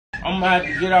I'm gonna have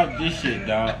to get off this shit,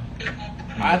 dog.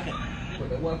 I can.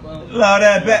 Love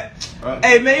that back.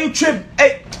 Hey man, you trip?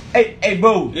 Hey,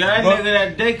 bro. Yeah, that nigga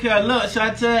that daycare. Look, so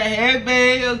I tell her, hey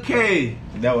babe, okay.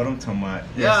 That's what I'm talking about.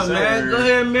 Yeah, man, go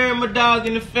ahead and marry my dog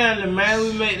in the family, man.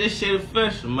 We make this shit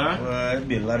official, man. Well, there'd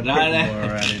be a lot of people going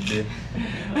around here,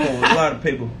 oh, a lot of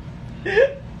people.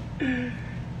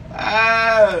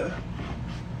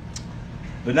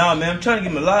 But nah, man, I'm trying to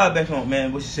get my live back on,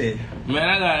 man. What you said? Man,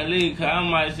 I gotta leave, cause I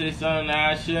might say something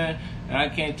that I shouldn't, and I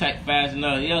can't type fast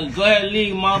enough. Yo, go ahead and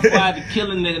leave, motherfucker. I have to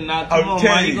kill a nigga now. Come on,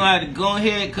 man. You gonna have to go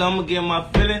ahead, cause I'm gonna get my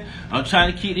feeling. I'm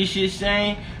trying to keep this shit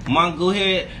sane. Man, go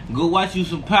ahead, go watch you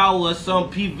some Power or some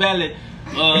P-Valley.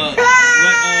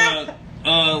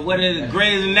 What is it?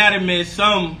 Grey's Anatomy or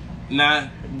something. Nah,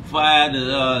 before I had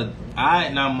to,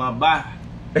 alright, now my bye.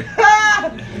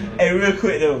 Hey, real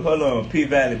quick though, hold on, P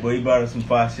Valley, boy, he brought us some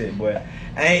fire shit, boy.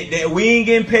 We ain't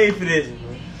getting paid for this,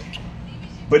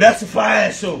 but that's a fire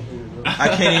ass show. I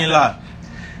can't even lie.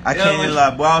 I can't even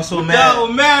lie, boy. I was so mad. Dog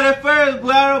was mad at first, boy.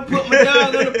 I don't put my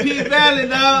dog on the P Valley,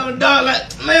 dog. Dog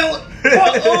like, man, what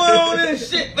going on in this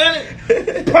shit, man?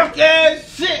 Punk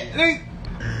ass shit, nigga.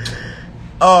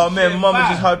 Oh man, my mama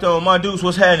just hopped on. My dudes,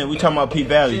 what's happening? We talking about P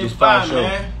Valley, this fire show.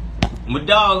 Man. My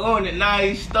dog on it, now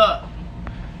he's stuck.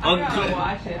 I haven't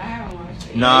watched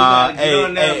it. Nah,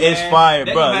 it's fire,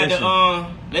 bro.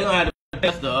 They gonna have to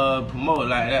press the promote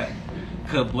like that.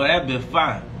 Cause boy, that been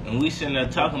fire. And we sitting there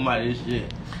talking about this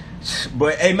shit.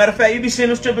 But hey, matter of fact, you be seeing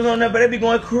them strippers on there, but they be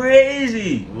going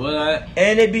crazy. What?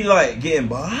 And they be like getting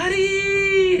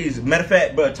bodies. Matter of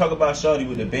fact, bro, talk about Shorty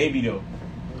with the baby though.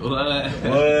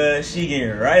 What? She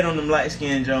getting right on them light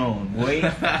skinned Jones, boy.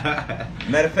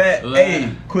 Matter of fact,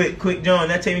 hey, quick, John.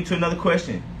 That take me to another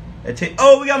question.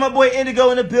 Oh, we got my boy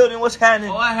Indigo in the building. What's happening?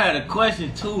 Oh, I had a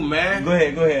question too, man. Go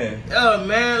ahead. Yo,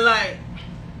 man, like,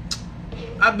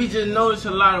 I be just notice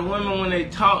a lot of women when they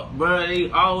talk, bro, they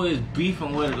always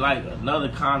beefing with like another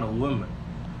kind of woman.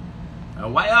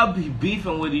 And why y'all be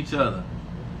beefing with each other?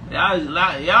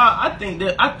 I think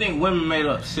women made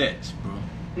up sex, bro.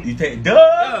 You think, duh?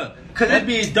 Yeah, cause it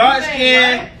be dark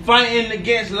skin fighting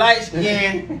against light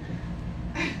skin,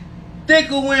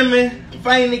 thicker women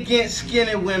fighting against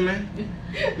skinny women,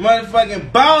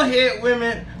 motherfucking bald head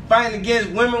women fighting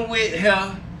against women with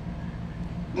hair,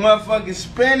 motherfucking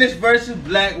Spanish versus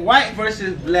black, white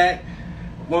versus black,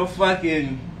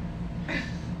 motherfucking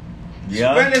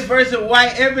Spanish versus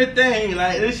white, everything.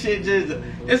 Like this shit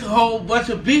it's a whole bunch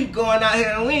of beef going out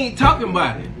here and we ain't talking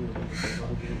about it.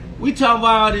 We talking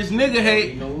about all this nigga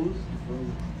hate.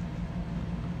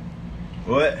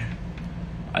 What?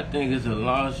 I think it's a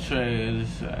lost trade in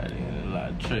society and a lot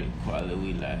of trait quality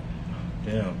we lack.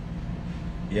 Damn.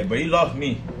 Yeah, but he lost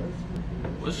me.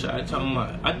 What's Shy talking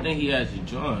about? I think he actually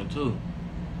joined too.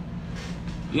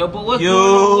 Yo, but what's going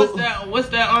on? What's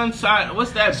that on side?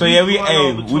 What's that? So yeah, we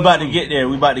about to get there.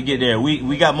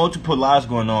 We got multiple lives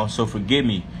going on, so forgive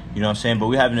me. You know what I'm saying? But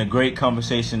we're having a great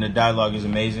conversation. The dialogue is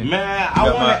amazing. Man, I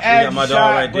want to add my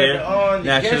dog right there.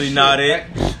 Naturally nodded.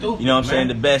 You know what I'm saying?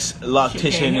 The best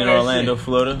loctician in Orlando,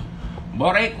 Florida. We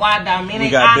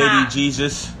got Baby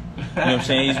Jesus. You know what I'm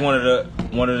saying? He's one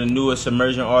of the newest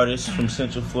emerging artists from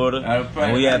Central Florida.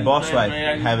 And we at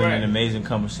Bosslife having an amazing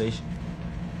conversation.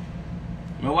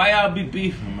 Man, why y'all be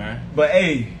beefing, man? But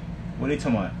hey, what are you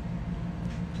talking about?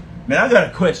 Man, I got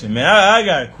a question, man. I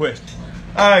got a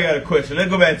question. Let's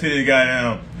go back to this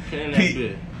goddamn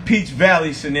Peach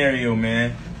Valley scenario,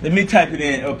 man. Let me type it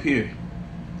in up here.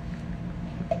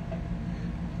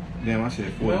 Damn, I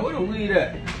said 40. Man, where the weed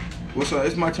at? What's up?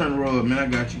 It's my turn to roll up, man. I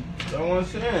got you. That's what I'm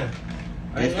saying.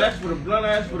 I ain't asked for the blunt,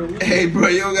 I asked for the weed. Hey, bro,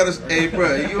 you don't gotta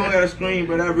scream,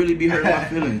 bro. That really be hurting my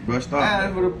feelings, bro. Stop. I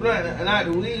asked for the blunt, not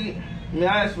the weed. I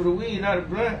asked for the weed, not the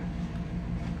blunt.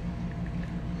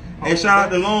 Hey, shout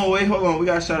out to Long Way. Hold on, we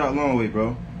gotta shout out Long Way,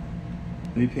 bro.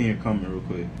 Let me pin your comment real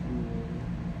quick.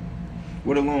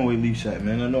 Where the Long Way leaves at,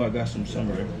 man? I know I got some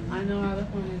somewhere. I know I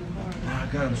left one in the car. I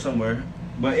got them somewhere.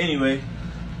 But anyway,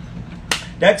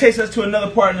 that takes us to another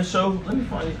part in the show. Let me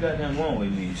find these goddamn Long Way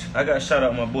leaves. I gotta shout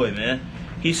out my boy, man.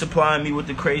 He's supplying me with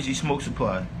the crazy smoke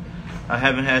supply. I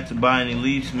haven't had to buy any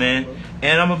leaves, man.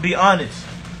 And I'm gonna be honest.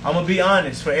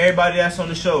 For everybody that's on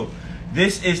the show,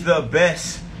 this is the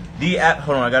best.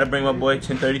 Hold on, I gotta bring my boy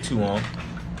 1032 on.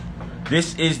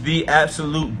 This is the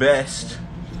absolute best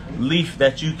leaf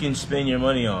that you can spend your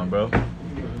money on, bro.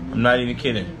 I'm not even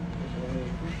kidding.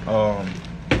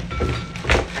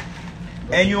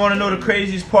 And you want to know the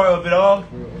craziest part of it all?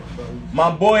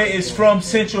 My boy is from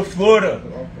Central Florida,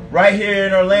 right here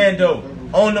in Orlando,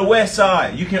 on the west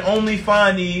side. You can only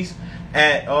find these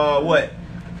at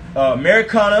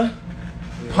Americana,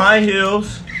 Pine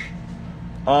Hills,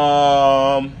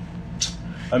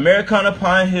 Americana,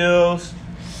 Pine Hills,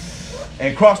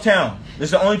 and Crosstown. This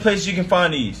is the only places you can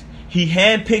find these. He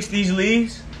handpicks these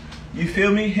leaves. You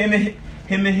feel me? Him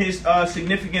and his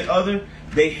significant other,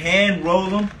 they hand roll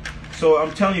them. So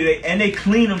I'm telling you, they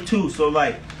clean them too. So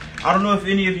like, I don't know if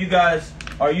any of you guys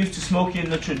are used to smoking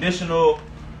the traditional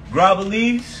grabba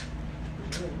leaves.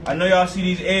 I know y'all see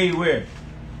these everywhere.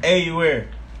 Everywhere.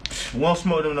 Won't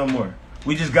smoke them no more.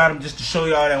 We just got them just to show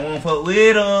y'all that won't fuck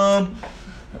with them.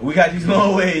 We got these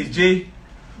long ways, G.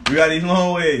 We got these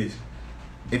long ways.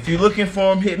 If you're looking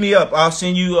for him, hit me up. I'll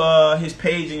send you his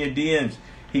page in your DMs.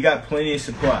 He got plenty of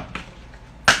supply.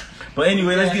 But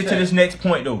anyway, let's get to this next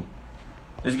point, though.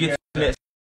 Let's get to the next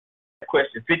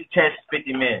question. 50 chances,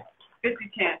 50 men.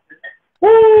 50 chances.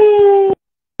 Woo!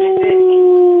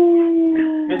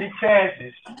 50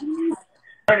 chances.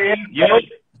 Yo.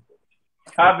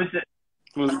 Opposite.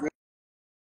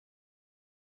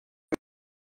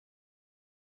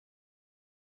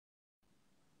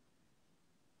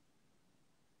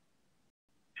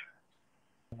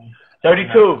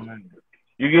 32.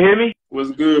 You can hear me?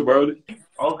 What's good, brody?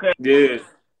 Okay. Yeah.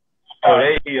 Oh,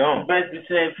 there you go. Basically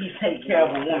said if he take care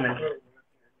of a woman,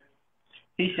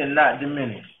 he should not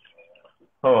diminish.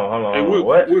 Hold on. Hey,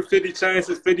 What? What 50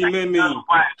 chances, 50 men mean?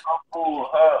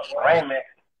 Raymond.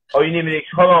 Oh, you need me to...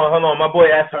 Hold on. My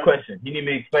boy asked a question. You need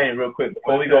me to explain it real quick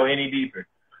before we go any deeper.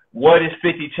 What is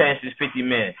 50 chances, 50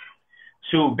 men?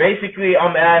 Shoot, basically,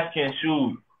 I'm asking,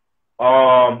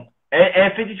 and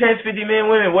 50 chances, 50 men,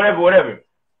 women, whatever.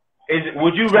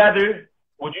 Would you rather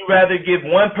give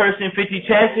one person 50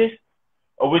 chances,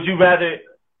 or would you rather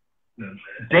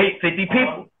date 50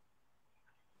 people?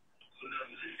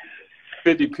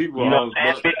 50 people. You know,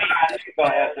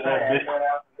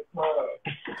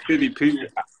 50 people.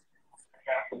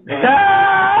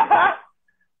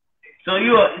 So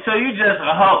you just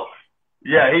a hoe.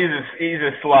 Yeah, he's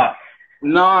a slot.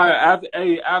 Nah,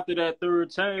 after that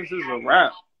third chance, it's a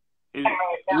wrap.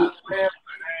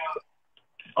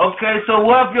 Okay, so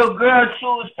what if your girl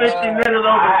choose 50 minutes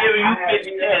over giving you 50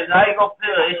 chances? How you gonna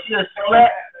feel? Is she a slut?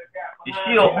 Is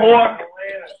she a whore?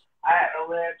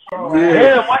 Yeah.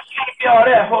 Damn, why she gotta be all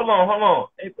that? Hold on.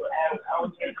 Hey, bro, I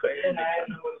was getting crazy.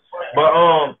 But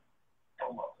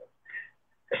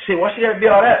shit, why she gotta be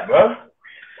all that, bro?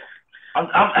 I'm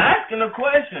asking a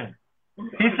question.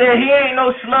 He said he ain't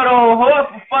no slut or whore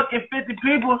for fucking 50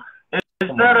 people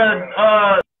instead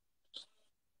of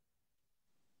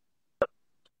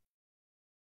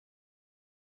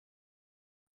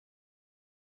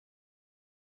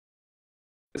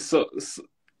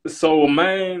So a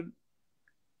man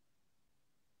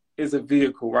is a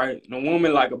vehicle, right? And a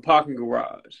woman like a parking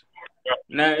garage.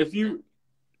 Now, if you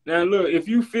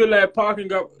fill that parking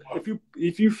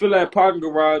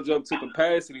garage up to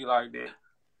capacity like that,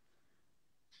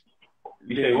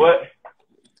 You say what?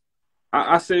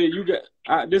 I said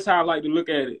this is how I like to look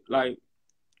at it. Like,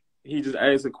 he just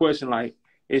asked a question like,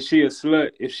 is she a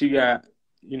slut if she got,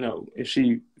 if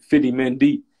she 50 men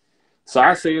deep? So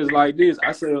I say it's like this.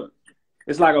 I say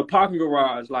it's like a parking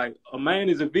garage. Like, a man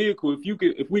is a vehicle.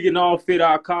 If we can all fit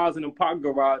our cars in the parking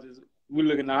garages, we're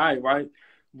looking all right?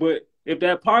 But if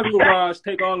that parking garage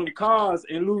take all them cars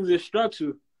and lose its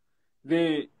structure,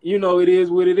 then it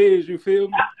is what it is. You feel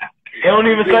me? It don't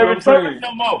even serve its purpose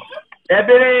no more. That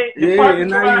bit ain't the parking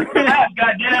garage.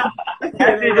 Goddamn,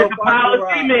 that's it. It's a pile of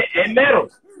cement and metal.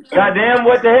 Goddamn,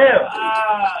 what the hell?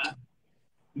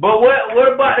 But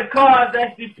what about the cars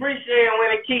that's depreciating when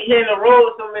they keep hitting the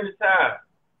road so many times?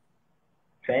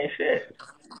 Same shit.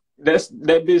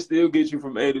 That bitch still gets you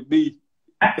from A to B.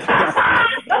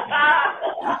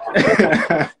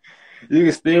 You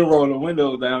can still roll the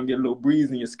windows down and get a little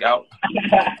breeze in your scalp.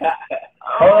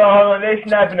 Hold on. They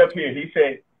snapping up here. He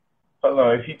said, hold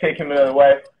on, if you take him another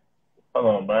wife, hold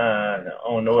on, man. I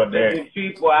don't know what they're. These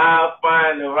people, I'll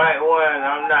find the right one.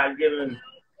 I'm not giving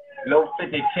no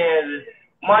 50 chances.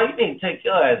 Ma, you need to take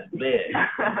your ass to bed.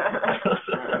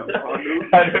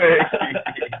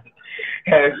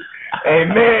 Hey,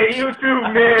 man, you too,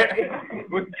 man.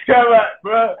 What you talking about,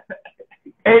 bro?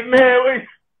 Hey, man, wait.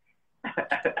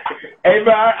 Hey,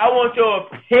 bro, I want your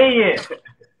opinion.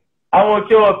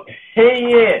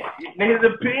 His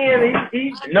opinion,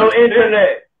 he's No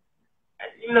internet.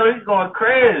 He's going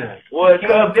crazy. Well,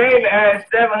 King David asked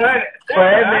 700.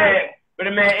 But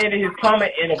the man ended his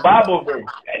comment in a Bible verse.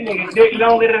 That nigga dick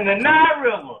longer than the Nile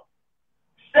River.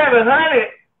 700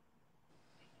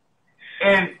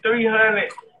 and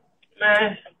 300,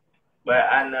 man. But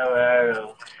I never heard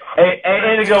of. Hey,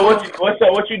 Indigo, what's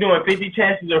up? What you doing? 50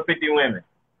 chances or 50 women?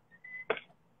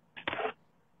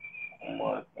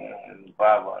 More in the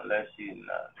Bible, unless you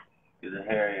know. You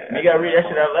gotta read that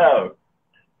shit out loud.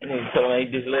 You need to tell him he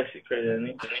dyslexic, crazy as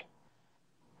me.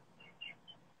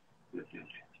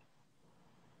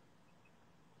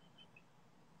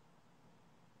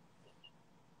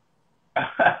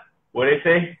 What they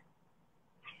say?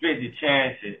 50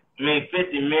 chances.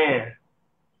 50 men.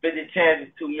 50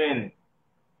 chances too many.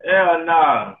 Hell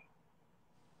nah.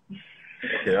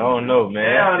 Shit, I don't know,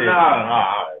 man. Hell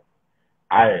nah.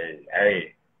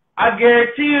 I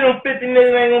guarantee you them 50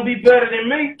 niggas ain't gonna be better than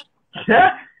me.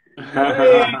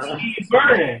 Keep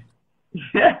burning.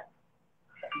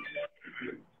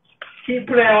 Keep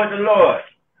playing with the Lord.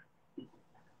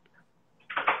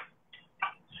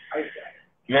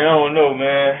 Man, I don't know,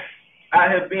 man. Out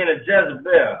here being a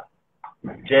Jezebel.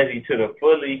 Jesse to the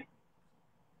fully.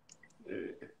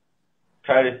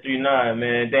 Titus 3:9,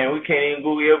 man. Damn, we can't even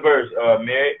Google your verse,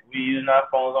 Merritt. We using our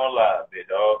phones on live, big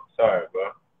dog. Sorry,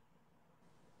 bro.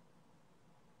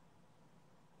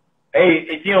 Hey,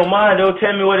 if you don't mind, though,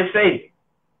 tell me what it say.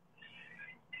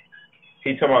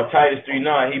 He talking about Titus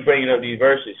 3:9. He bringing up these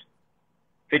verses.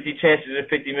 50 chances and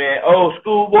 50 men. Oh,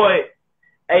 schoolboy.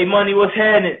 Hey, money, what's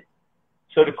happening?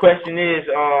 So the question is,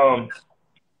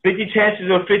 50 chances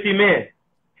or 50 men?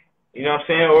 You know what I'm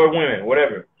saying? Or women,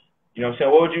 whatever. You know what I'm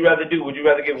saying? What would you rather do? Would you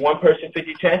rather give one person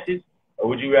 50 chances? Or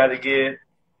would you rather give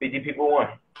 50 people one?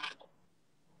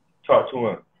 Talk to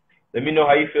him. Let me know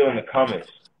how you feel in the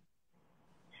comments.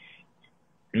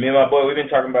 Me and my boy, we've been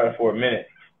talking about it for a minute.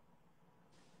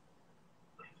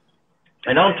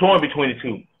 And I'm torn between the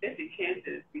two. 50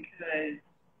 chances because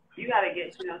you got to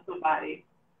get to know somebody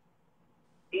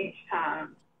each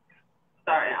time,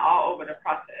 starting all over the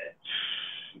process.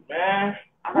 Man.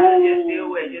 I'd rather just deal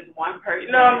with just one person.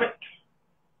 You know what I mean?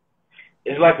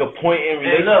 It's like a point in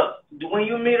relationship. Hey, look, when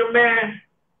you meet a man,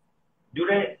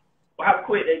 how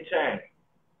quick they change?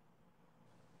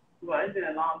 Well, it's been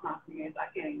a long time for me, so I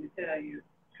can't even tell you.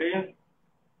 See?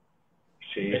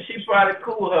 And she probably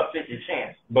cool with her 50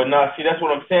 chance. But nah, see, that's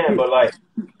what I'm saying. But like,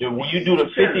 when you do the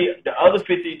 50, the other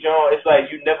 50, John, it's like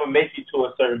you never make it to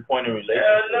a certain point in relationship.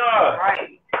 Hell no.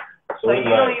 Right. So you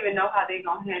like, don't even know how they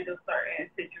gonna handle certain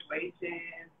situations.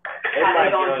 How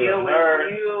they gonna deal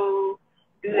with you.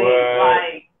 Do they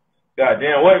like?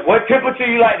 Goddamn, what temperature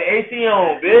you like the AC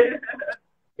on, bitch?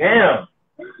 Damn.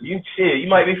 You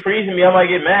might be freezing me. I might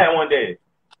get mad one day.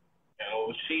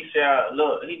 Oh, she said,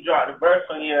 look, he dropped the verse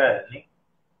on your ass.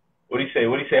 What'd he say?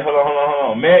 Hold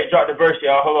on. Merritt dropped the verse,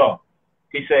 y'all. Hold on.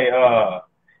 He say,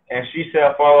 and she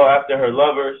shall follow after her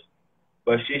lovers,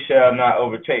 but she shall not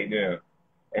overtake them.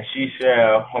 And she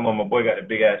shall, hold on, my boy got the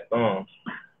big ass thumbs.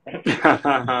 She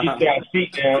shall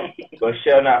seek them, but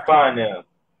shall not find them.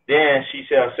 Then she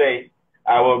shall say,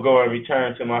 I will go and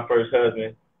return to my first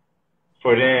husband,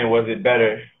 for then was it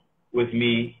better with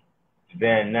me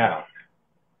than now.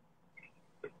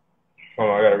 Hold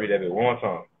on, I gotta read that bit one more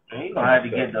time. You gonna have to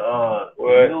get the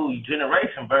new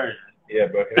generation version. Yeah,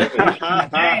 bro.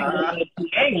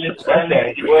 English.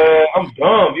 Well, I'm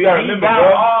dumb. You gotta remember,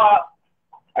 bro.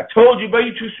 I told you, bro,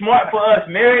 you too smart for us,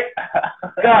 Merritt.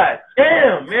 God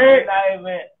damn, Merritt.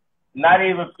 Not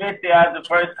even 50 out of the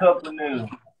first couple news.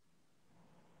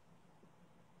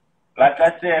 Like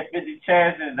I said, 50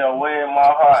 chances the way in my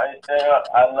heart.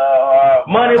 I love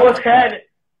her. Money, what's happening?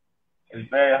 It's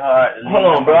very hard. Hold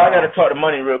on, bro. I gotta talk to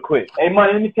Money real quick. Hey,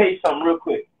 Money, let me tell you something real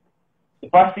quick.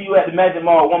 If I see you at the Magic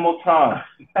Mall one more time,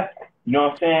 you know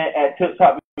what I'm saying? At Tip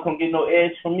Top, you don't get no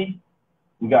edge from me.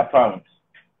 We got problems.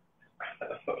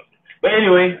 But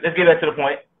anyway, let's get back to the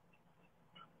point.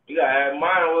 You gotta have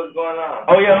mind what's going on.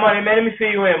 Oh yeah, Money, man. Let me fill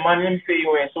you in, Money. Let me fill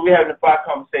you in. So we having a five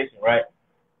conversation, right?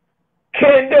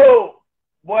 Kendo,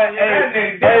 boy,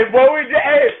 hey, boy, we need to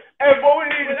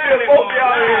see both of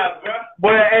y'all here.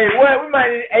 Boy, hey, what? We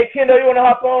might need, hey, Kendo, you wanna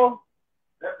hop on?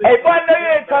 Hey, boy, I know you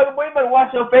ain't talking, boy. You better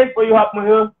wash your face before you hop on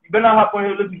here. You better not hop on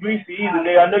here looking greasy either,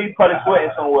 nigga. I know you probably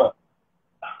sweating somewhere.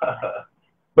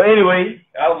 But anyway,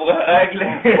 I was ugly.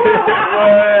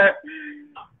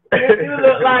 You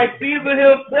look like Caesar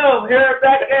himself, hair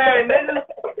back there, nigga.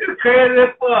 You crazy as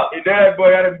fuck. Hey, that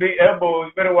boy got a big elbow.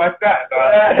 You better watch that,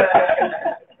 dog.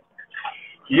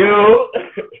 You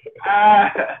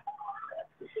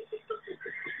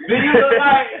look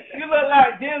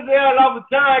like Denzel off of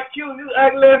John Q. You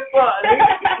ugly as fuck,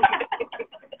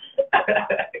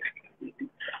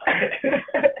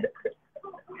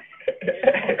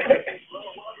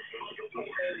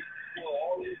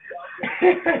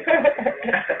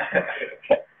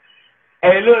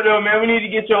 Hey, look though, man. We need you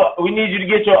to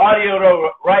get your audio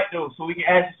though right though, so we can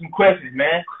answer some questions,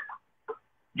 man.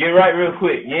 Get right real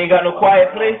quick. You ain't got no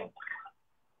quiet place.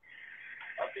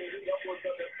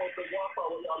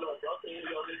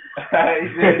 He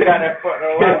said he got that fucked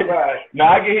up Wi-Fi. No,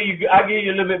 I can hear you. I can hear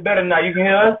you a little bit better now. You can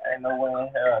hear us? Ain't no way in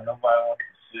hell nobody wants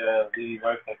to share leave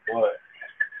working for it.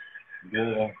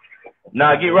 Good.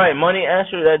 Nah, get right. Money,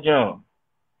 answer that jump.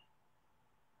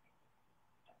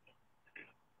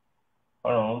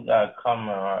 Hold on, we got a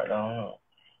comment right now.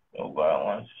 Nobody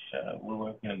wants to share. We're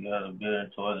working together,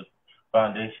 building towards a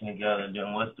foundation together.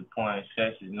 Then what's the point?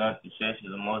 Sex is nothing. Sex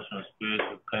is emotional,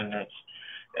 spiritual connection.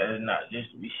 That is not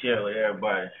just to be shared with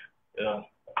everybody. Yeah.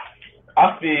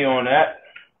 I feel you on that.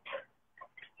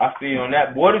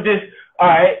 But what if this? All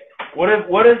right. What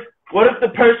if the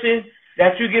person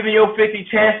that you giving your 50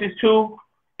 chances to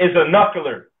is a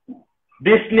knuckler?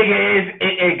 This nigga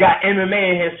it got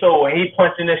MMA in his soul and he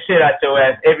punching the shit out your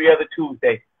ass every other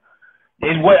Tuesday.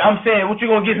 Is what I'm saying. What you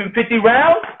gonna give him 50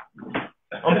 rounds?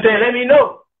 I'm saying, let me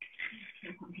know.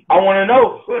 I want to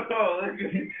know.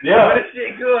 Yeah. What is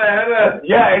shit good?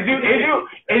 Yeah. Is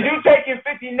you taking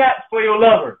 50 naps for your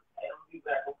lover?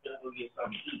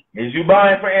 Is you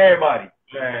buying for everybody?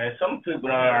 Man, some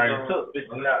people already took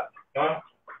 50 naps. Huh?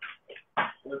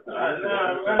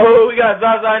 Oh, we got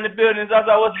Zaza in the building.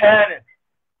 Zaza, what's happening?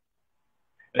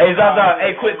 Hey, Zaza,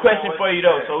 hey, quick question for you,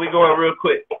 though, so we going real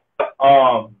quick.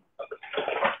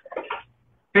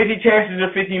 50 chances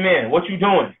or 50 men? What you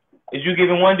doing? Is you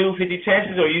giving one dude 50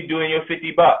 chances, or you doing your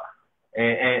 50 bucks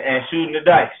and shooting the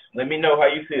dice? Let me know how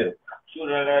you feel.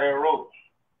 Shooting at that rope.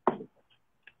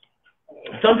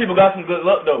 Some people got some good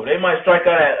luck, though. They might strike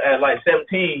out at like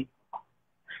 17.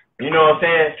 You know what I'm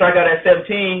saying? Strike out at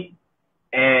 17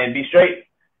 and be straight.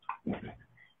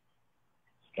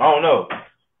 I don't know.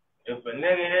 If a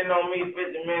nigga hitting on me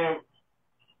 50 man,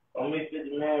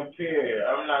 period,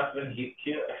 I'm not finna get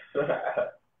killed.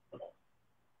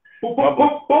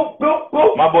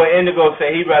 My boy Indigo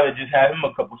said he'd rather just have him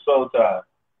a couple soul ties.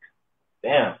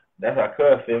 Damn, that's how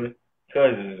Cuz feel me.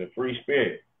 Cuz is a free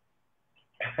spirit.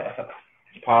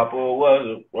 Papa was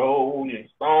a rolling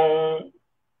stone.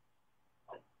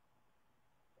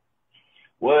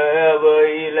 Wherever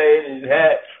he laid his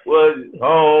hat was his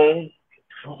home.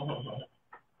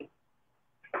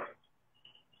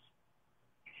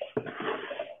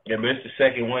 Yeah, but it's the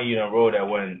second one you done rolled that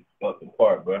one up the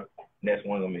park, bro. Next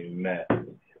one gonna make me mad.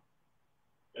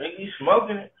 Ain't you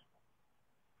smoking it?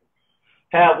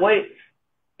 Have weight.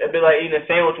 That'd be like eating a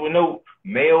sandwich with no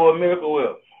mayo or Miracle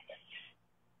Whip.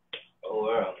 Oh,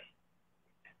 well.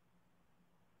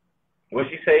 What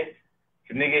she say?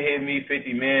 If a nigga hit me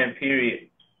 50 man, period,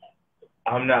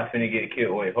 I'm not finna get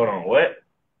killed. Wait, hold on, what?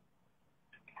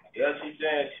 Yeah, she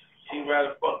saying she'd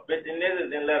rather fuck 50 niggas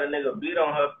than let a nigga beat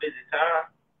on her 50 times.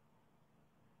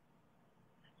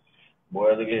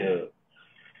 Boy, look at here.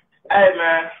 Hey,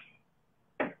 man.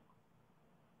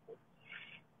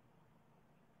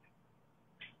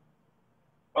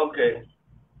 Okay.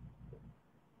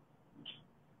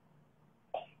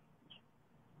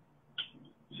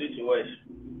 Situation.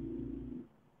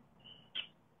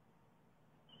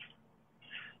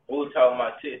 We were talking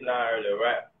about 6ix9ine earlier,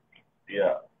 right?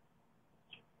 Yeah.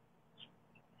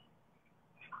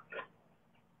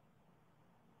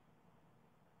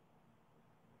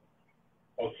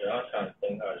 Okay, I'm trying to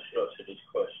think how to structure this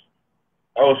question.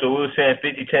 Oh, so we were saying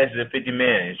 50 chances of 50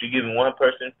 men. Is you giving one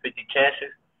person 50 chances?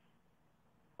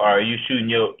 Or are you shooting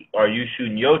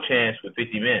your chance with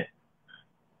 50 men?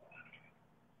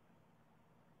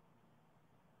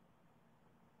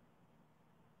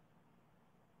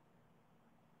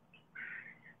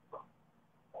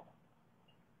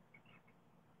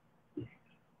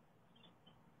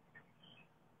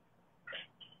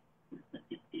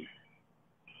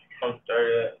 I'm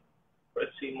 38.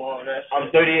 Let's see more on that shit. I'm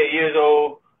 38 years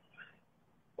old.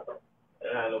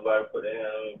 And I ain't nobody put their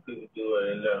hand on me. People do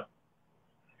it and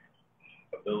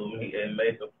do me and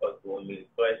make a fuck with me. The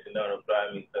question don't apply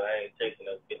to me because I ain't taking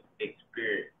a 56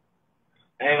 spirit.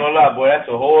 I ain't gonna lie, boy, that's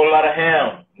a whole lot of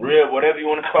ham. Real, whatever you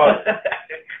want to call it.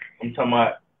 I'm talking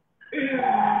about.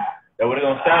 That's what it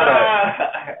gonna sound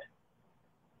like.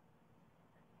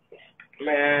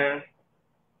 Man,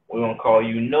 we're gonna call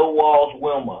you No Walls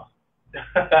Wilma.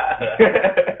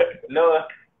 No,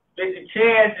 50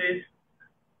 chances.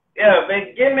 Yeah,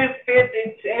 man, give me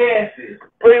 50 chances.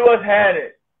 Pretty what's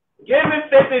happening? Give me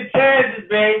 50 chances,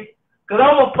 babe. Because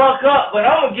I'm going to fuck up, but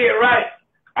I'm going to get right.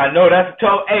 I know, that's a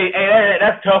tough,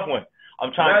 that's a tough one.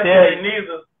 I'm trying to tell you.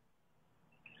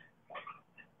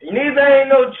 Neither ain't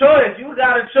no choice. You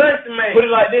got a choice to make. Put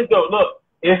it like this, though. Look,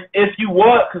 if you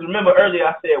was, because remember earlier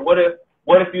I said, what if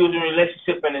you was in a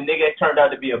relationship and the nigga turned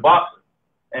out to be a boxer?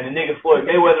 And the nigga Floyd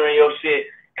Mayweather in your shit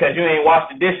because you ain't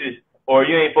washed the dishes or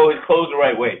you ain't fold his clothes the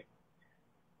right way.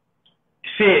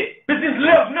 Shit. This is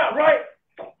left, not right.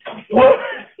 What?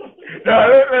 No,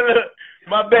 look.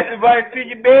 My best advice to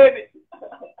you, baby.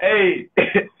 Hey,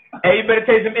 hey, you better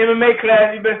take some MMA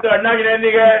class. You better start knocking that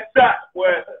nigga ass out.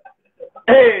 Well,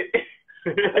 hey,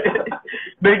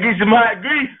 better get some hot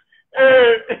grease.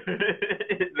 Hey.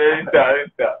 Let me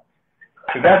stop.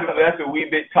 Cause that's a wee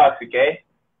bit toxic, eh?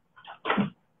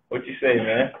 What you say,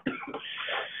 man?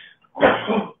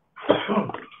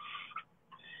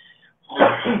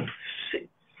 Shit.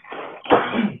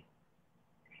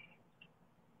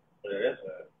 Yeah, that's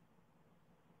right.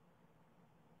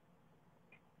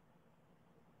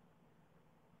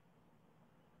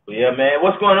 But yeah, man,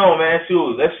 what's going on, man?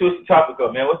 Shoot, let's switch the topic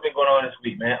up, man. What's been going on this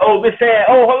week, man? Oh, Miss Tad.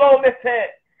 Oh, hello, Miss Tad.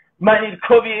 Might need to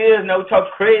cover your ears now. We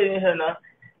talk crazy in here now.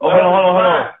 Oh, hold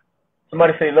on.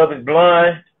 Somebody say love is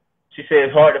blind. She said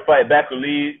it's hard to fight back or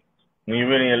leave when you're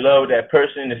really in love with that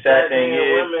person. The sad thing is,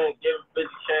 women give 50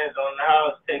 chance on the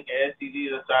house, taking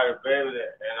STDs inside of baby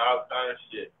and all kind of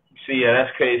shit. see, yeah,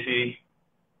 that's crazy.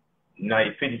 Now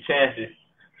your 50 chances.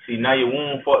 See, now your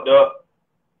wound fucked up.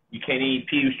 You can't eat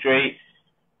pee straight.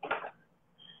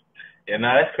 Yeah,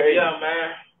 now that's crazy. Yeah,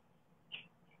 man.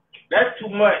 That's too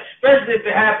much, especially if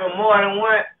it happened more than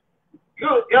once.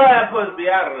 Your ass supposed to be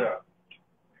out of there.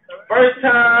 First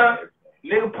time,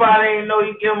 nigga probably ain't know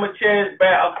you give him a chance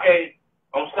back. Okay,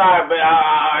 I'm sorry, but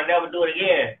I'll never do it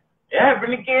again. It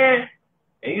happened again,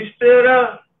 and you still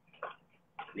up.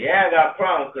 Yeah, I got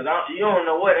problems, because you don't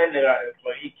know what that nigga out there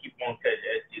for. He keep on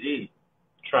catching STDs.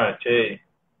 Trying to tell you.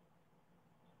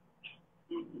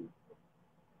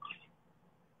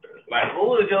 Like,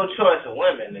 who is your choice of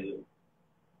women, nigga?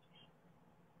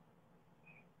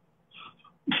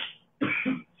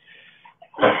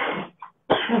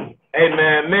 Hey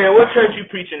man, what church you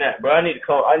preaching at, bro? I need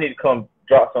to come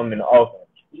drop something in the offering.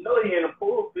 You know he in the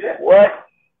pool, yeah. What?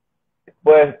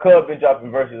 Boy, Cub been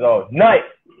dropping verses all night.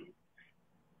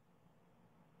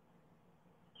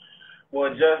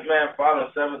 Well, just man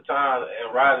falling 7 times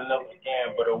and rising up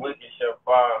again, but a wicked shall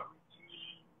fall.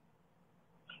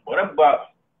 What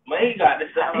about, man, he got a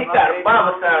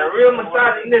Bible sounding real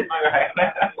misogynist right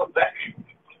now.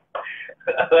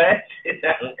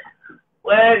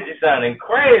 Well, that's just sounding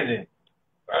crazy.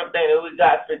 I think that we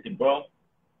got 50, bro.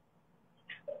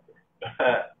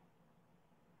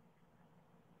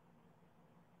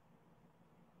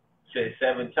 Said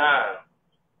 7 times.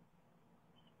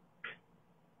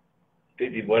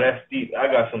 50, boy, that's steep. I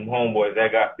got some homeboys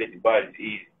that got 50 bodies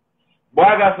easy. Boy,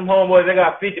 I got some homeboys that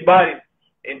got 50 bodies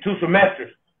in 2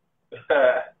 semesters.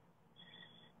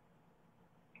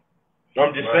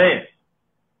 I'm just saying.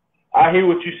 I hear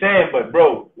what you're saying, but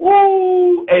bro,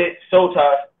 woo, hey, soul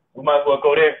tie. We might as well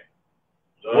go there.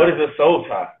 What is a soul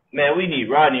tie? Man, we need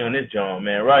Rodney on this joint,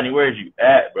 man. Rodney, where's you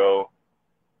at, bro?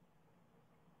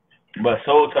 But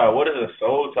soul tie, what is a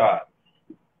soul tie?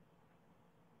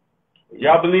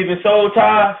 Y'all believe in soul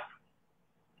ties?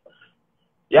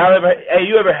 You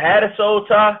ever had a soul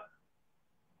tie?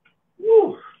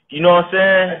 Woo. You know what I'm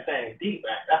saying? That thing deep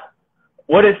right now.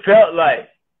 What it felt like.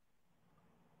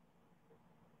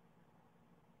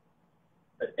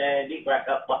 That thing deep right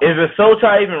up. Is a soul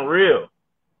tie even real?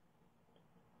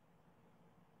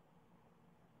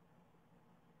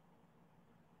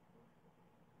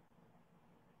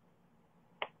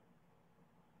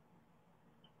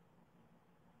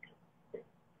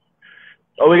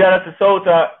 Oh, we got us a soul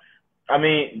tie. I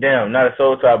mean, damn, not a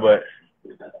soul tie, but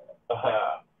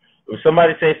if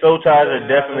somebody say soul ties are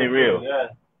definitely real. Yeah.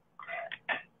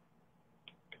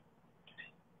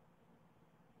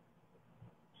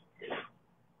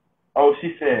 Oh,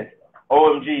 she said,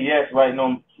 OMG, yes, like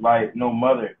no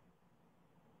mother.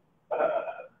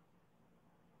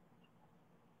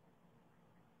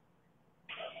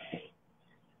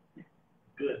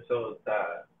 Good soul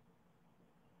tie.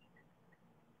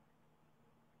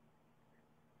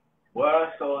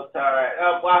 Well, soul tie right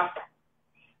up, boy.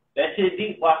 That shit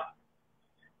deep, boy.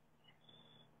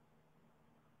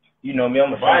 You know me,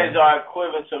 I'm a Wives are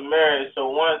equivalent to marriage, so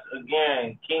once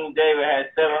again, King David had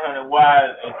 700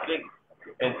 wives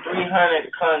and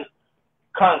 300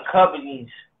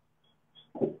 concubines.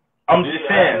 I'm just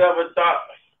saying. You ever thought?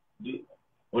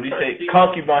 What do you say?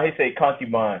 Concubine. He say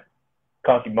concubine.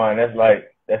 Concubine. That's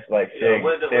like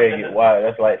surrogate wives.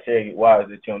 That's like surrogate wives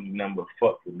that you don't do nothing but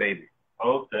fuck for baby.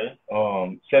 Okay.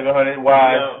 700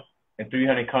 wives and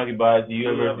 300 concubines. Do you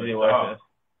ever watch this?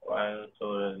 Why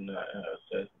told us not to have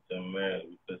sex with them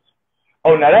married? Because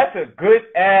oh, now that's a good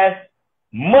ass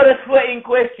mother sweating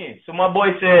question. So my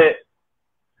boy said,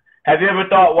 have you ever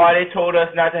thought why they told us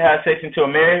not to have sex until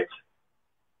marriage?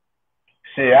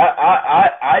 See,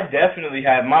 I definitely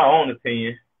have my own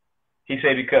opinion. He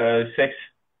said because sex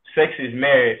is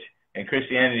marriage and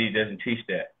Christianity doesn't teach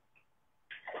that.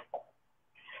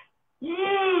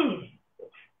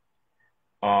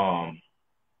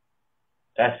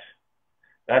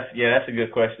 That's a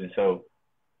good question. So,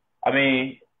 I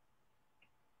mean,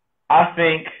 I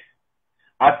think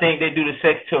they do the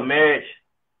sex till marriage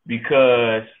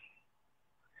because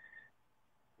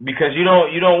you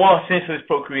don't want senseless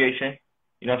procreation.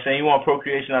 You know what I'm saying? You want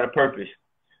procreation out of purpose,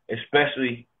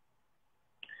 especially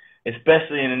in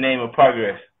the name of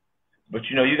progress. But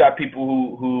you know, you got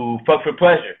people who fuck for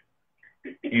pleasure.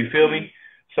 You feel me?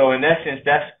 So in essence,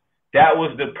 that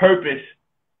was the purpose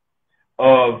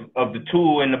of the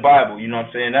tool in the Bible. You know what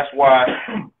I'm saying? That's why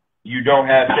you don't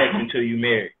have sex until you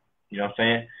marry. You know what I'm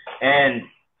saying? And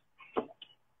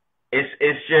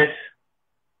it's just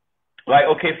like,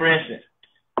 okay, for instance,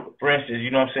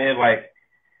 you know what I'm saying? Like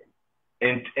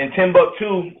in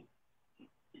Timbuktu,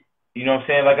 you know what I'm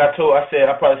saying? Like I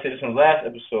probably said this in the last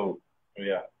episode.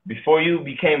 Yeah. Before you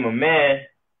became a man,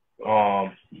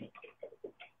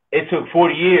 it took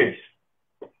 40 years.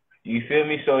 You feel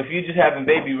me? So if you're just having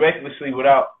baby recklessly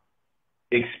without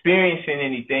experiencing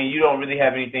anything, you don't really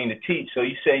have anything to teach. So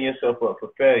you setting yourself up for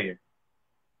failure.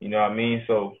 You know what I mean?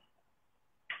 So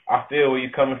I feel where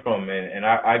you're coming from, man. And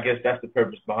I guess that's the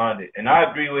purpose behind it. And I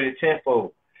agree with it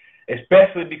tenfold,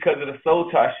 especially because of the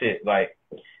soul tie shit. Like,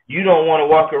 you don't want to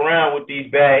walk around with these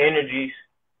bad energies,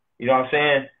 you know what I'm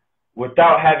saying,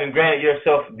 without having granted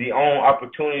yourself the own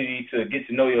opportunity to get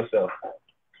to know yourself.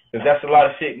 Because that's a lot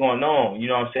of shit going on, you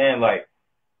know what I'm saying? Like,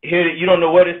 here, you don't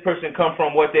know where this person come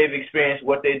from, what they've experienced,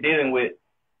 what they're dealing with,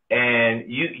 and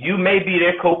you may be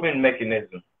their coping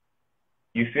mechanism.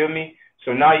 You feel me?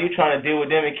 So now you're trying to deal with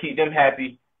them and keep them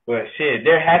happy, but shit,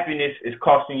 their happiness is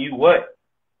costing you what?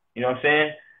 You know what I'm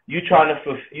saying? You trying to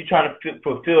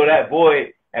fulfill that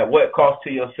void at what cost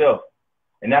to yourself,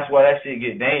 and that's why that shit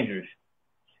get dangerous.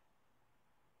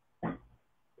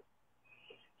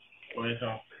 What is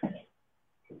on?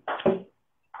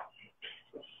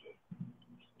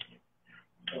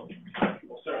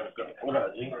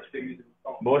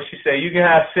 Boy, she said you can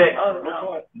have sex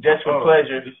just for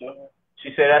pleasure. She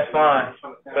said that's fine,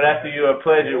 but after you're a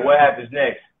pleasure, what happens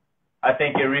next? I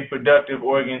think your reproductive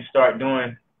organs start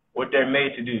doing what they're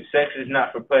made to do. Sex is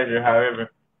not for pleasure,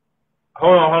 however.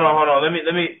 Hold on.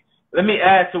 Let me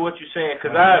add to what you're saying,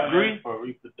 because I agree.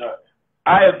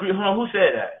 I agree. Hold on, who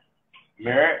said that?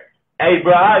 Merritt. Hey,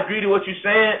 bro, I agree to what you're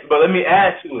saying, but let me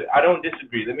add to it. I don't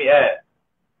disagree. Let me add.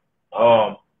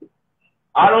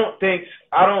 I don't think,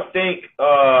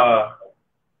 or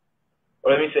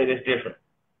let me say this different.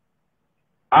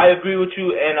 I agree with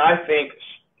you, and I think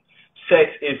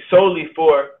sex is solely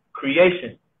for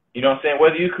creation. You know what I'm saying?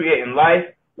 Whether you're creating life,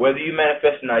 whether you're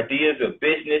manifesting ideas of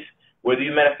business, whether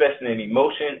you're manifesting an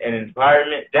emotion, an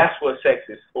environment, that's what sex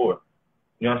is for.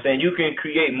 You know what I'm saying? You can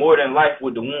create more than life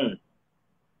with the womb.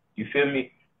 You feel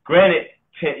me? Granted,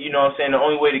 you know what I'm saying, the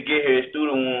only way to get here is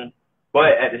through the womb,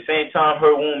 but at the same time,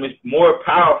 her womb is more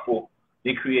powerful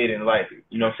than creating life.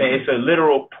 You know what I'm saying? It's a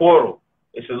literal portal.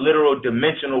 It's a literal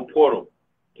dimensional portal.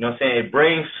 You know what I'm saying? It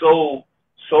brings souls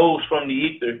from the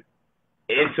ether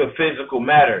into physical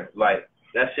matter. Like,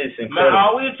 that shit's incredible. Man,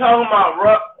 are we talking about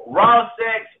raw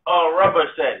sex or rubber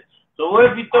sex? So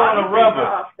what if you throwing a rubber?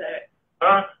 Raw sex.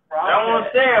 Huh? That's what I'm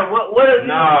saying. What is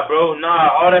Nah, bro,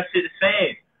 all that shit the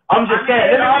same. I'm just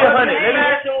saying, let me be 100. Let me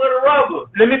ask you with a rubber.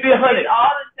 Let me be 100. It's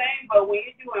all the same, but when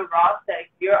you're doing raw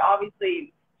sex, you're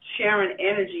obviously sharing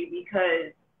energy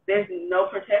because there's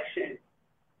no protection.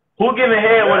 Who giving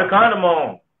head with a condom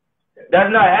on?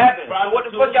 That's not happening. So what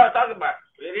the fuck y'all talking about?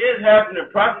 It is happening.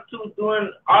 Prostitutes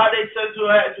doing all their sexual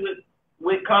acts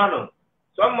with condoms.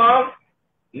 Some of them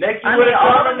next to with a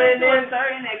condom and then to a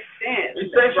certain extent. The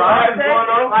sexual acts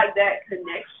going on. Like that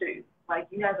connection.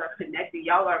 Like you guys are connected.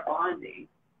 Y'all are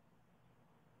bonding.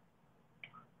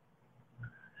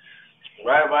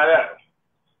 Right about that.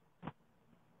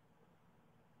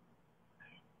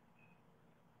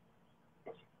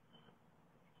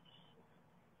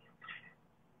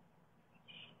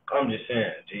 I'm just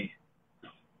saying, G.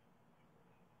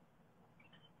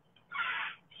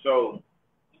 So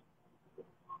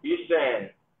you saying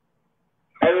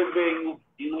everything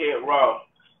you hit raw?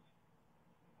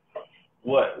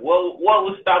 What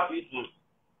would stop you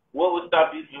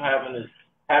from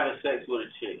having sex with a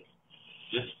chick?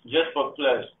 Just for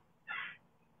pleasure.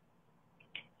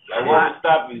 Like what would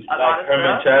stop you? Like her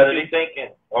mentality,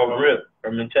 thinking off rip.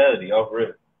 Her mentality, off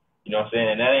rip. You know what I'm saying?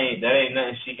 And that ain't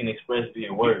nothing she can express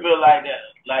via words. You feel like that?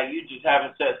 Like you just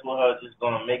having sex with her just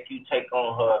gonna make you take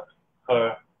on her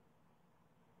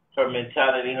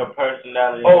mentality, her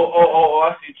personality. Oh!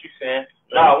 I see what you're saying.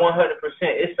 Nah, 100%.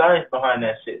 It's science behind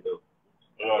that shit, though.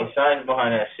 It's science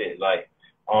behind that shit. Like,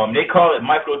 they call it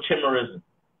microchimerism.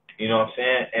 You know what I'm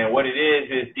saying? And what it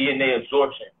is DNA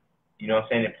absorption. You know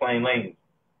what I'm saying? In plain language.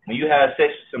 When you have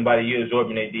sex with somebody, you're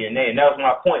absorbing their DNA. And that was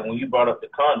my point when you brought up the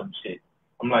condom shit.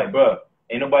 I'm like, bro,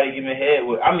 ain't nobody giving head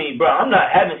with. I mean, bro, I'm not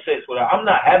having sex with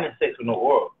no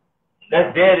oral.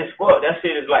 That's dead as fuck. That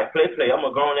shit is like play. I'm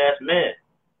a grown ass man.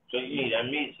 So you need that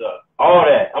meat stuff. All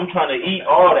that. I'm trying to eat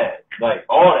all that. Like,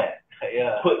 all that.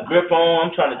 Yeah. Put grip on.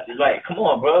 I'm trying to, like, come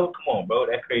on, bro.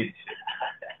 That crazy shit.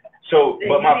 So,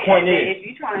 but my point is, if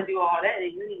you're trying to do all that,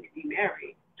 then you need to be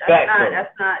married.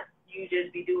 That's not you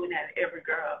just be doing that to every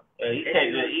girl. Yeah, you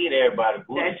can't just eat everybody.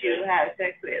 That you have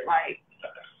sex with. Like,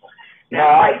 that's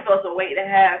why you're supposed to wait to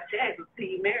have sex until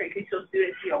you married, because you're supposed to do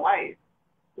it to your wife.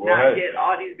 Not just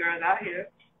all these girls out here.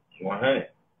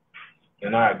 100.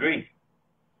 And I agree.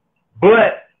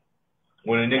 But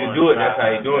when a nigga do it, that's how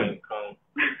he doing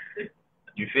it.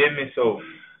 You feel me? So,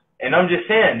 and I'm just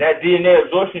saying, that DNA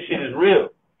absorption shit is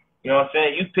real. You know what I'm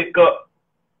saying? You pick up,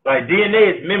 like,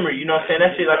 DNA is memory. You know what I'm saying?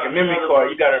 That shit like a memory card.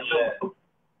 You gotta remember.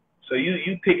 So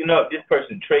you picking up this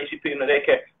person traits, you picking up that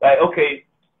cat. Like, okay,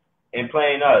 in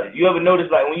plain you ever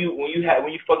notice, like, when you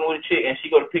fucking with a chick and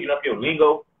she go to picking up your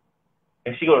lingo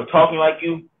and she go to talking like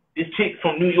you, this chick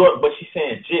from New York, but she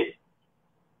saying jit.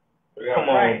 Come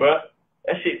on, bro.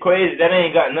 That shit crazy. That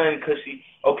ain't got nothing, because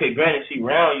granted, she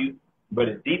around you, but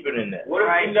it's deeper than that. What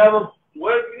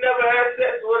if you never had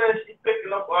sex with her and she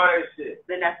picking up all that shit?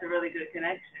 Then that's a really good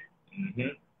connection.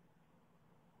 Mm-hmm.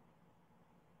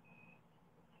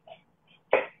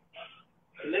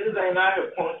 Niggas ain't out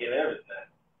here punking everything.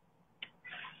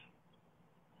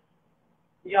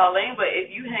 Y'all lame, but if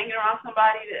you hanging around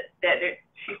somebody that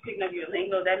she's picking up your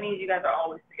lingo, that means you guys are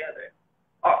always together.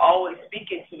 Are always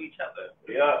speaking to each other.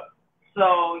 Yeah.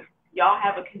 So y'all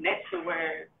have a connection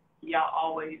where y'all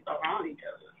always around each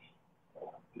other.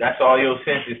 That's all your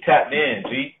senses tapped in,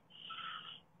 G.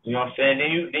 You know what I'm saying?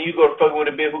 Then you go to fucking with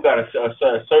a bitch who got a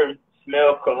certain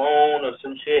smell, cologne or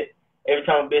some shit. Every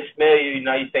time a bitch smell you,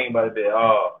 now you think about it.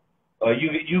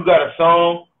 You got a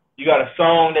song. You got a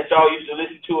song that y'all used to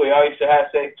listen to, or y'all used to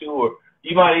have sex to, or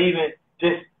you might even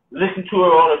just listen to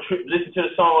her on a trip, listen to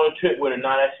the song on a trip with her.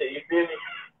 Now that shit, you feel me?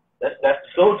 That's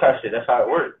the soul type shit. That's how it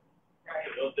works. Right.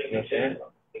 You don't think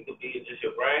it could be just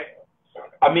your brain?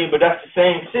 I mean, but that's the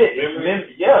same shit.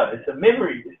 It's a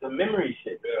memory. It's a memory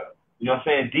shit. Yeah. You know what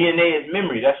I'm saying? DNA is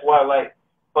memory. That's why, like,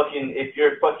 fucking, if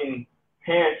your fucking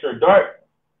parents are dark,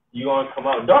 you gonna come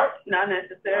out dark. Not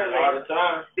necessarily. All the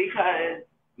time. Because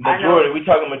majority. We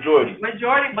talking majority.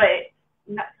 Majority, but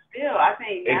still, I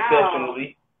think now.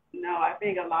 Exceptionally. No, I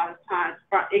think a lot of times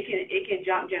it can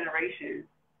jump generations.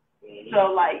 Mm-hmm.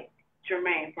 So like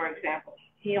Jermaine, for example,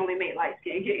 he only made light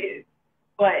skinned kids,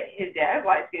 but his dad's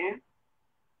light skinned.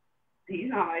 He's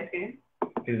not light skinned.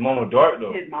 His mama dark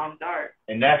though. His mom's dark.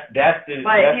 And that's the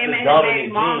But that's him the and his dominant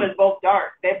baby mom is both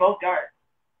dark. They're both dark,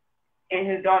 and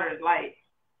his daughter is light.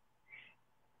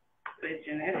 It's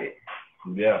genetic.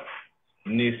 Yeah.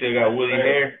 And they still got woolly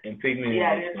hair and pigment.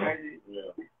 Yeah, that's crazy.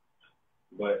 Yeah.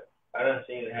 But I done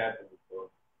seen it happen before.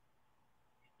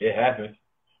 It happens.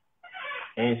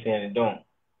 I ain't saying it don't.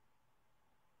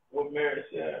 What Mary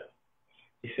said?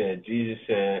 He said, Jesus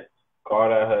said, call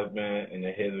thy husband in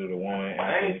the head of the woman.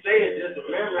 I ain't say it, just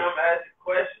remember I'm asking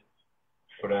questions.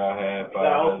 For thou hast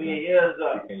five husbands. Open your ears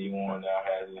up. And you want thou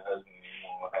hast a husband, and you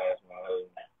want has my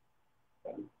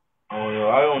husband. I don't know.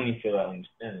 I don't even feel like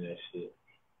understanding that shit.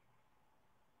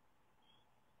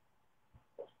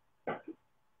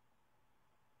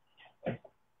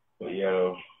 But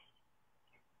yo.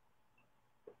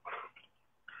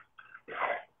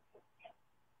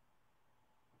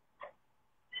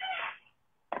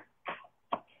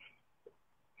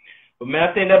 But man,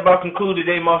 I think that about concluded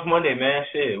today, Moss Monday, man.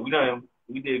 Shit,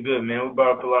 we did good, man. We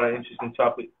brought up a lot of interesting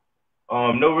topics.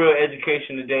 No real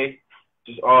education today,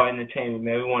 just all entertainment,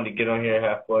 man. We wanted to get on here and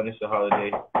have fun. It's a holiday.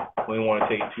 We didn't want to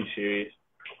take it too serious.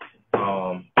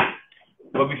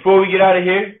 But before we get out of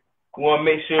here, we want to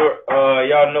make sure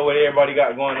y'all know what everybody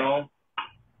got going on.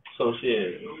 So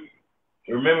shit,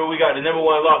 remember we got the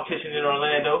 #1 lock kitchen in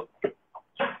Orlando.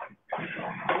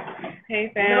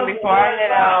 Hey fam, before I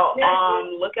head out,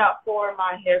 look out for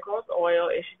my hair growth oil.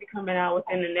 It should be coming out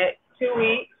within the next 2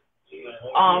 weeks.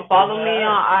 Follow me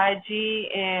on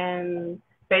IG and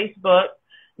Facebook,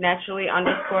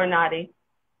 naturally_naughty.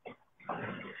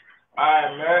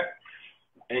 Alright, man.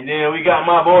 And then we got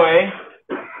my boy,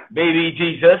 Baby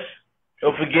Jesus.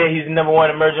 Don't forget he's the #1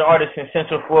 emerging artist in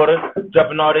Central Florida,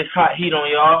 dropping all this hot heat on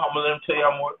y'all. I'm gonna let him tell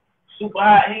y'all more. Super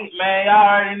hot heat, man. Y'all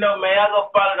already know, man. Y'all go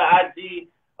follow the IG.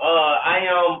 I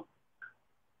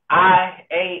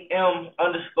am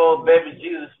 _baby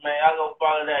Jesus, man. Y'all go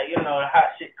follow that. You know, the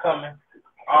hot shit coming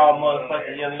all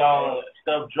motherfucking year long.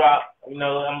 stuff drop. You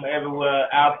know, I'm everywhere.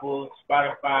 Apple,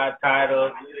 Spotify,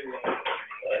 Tidal,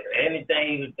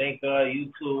 anything you can think of,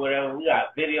 YouTube, whatever. We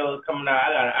got videos coming out.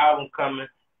 I got an album coming.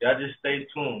 Y'all just stay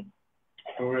tuned.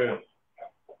 For real.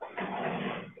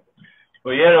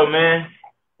 But yeah, though, man.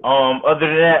 Other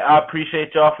than that, I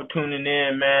appreciate y'all for tuning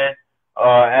in, man.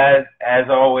 As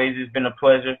always, it's been a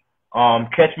pleasure.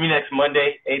 Catch me next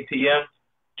Monday, 8 p.m.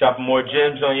 Dropping more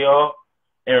gems on y'all.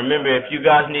 And remember, if you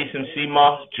guys need some sea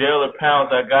moss, gel, or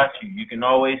pounds, I got you. You can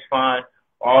always find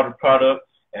all the products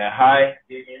at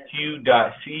highhue.co.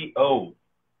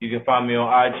 You can find me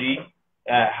on IG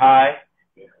at hi.hue.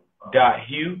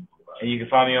 And you can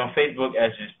find me on Facebook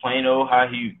as just plain old High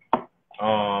Hue.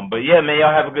 But yeah, man,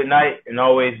 y'all have a good night. And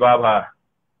always, vibe high.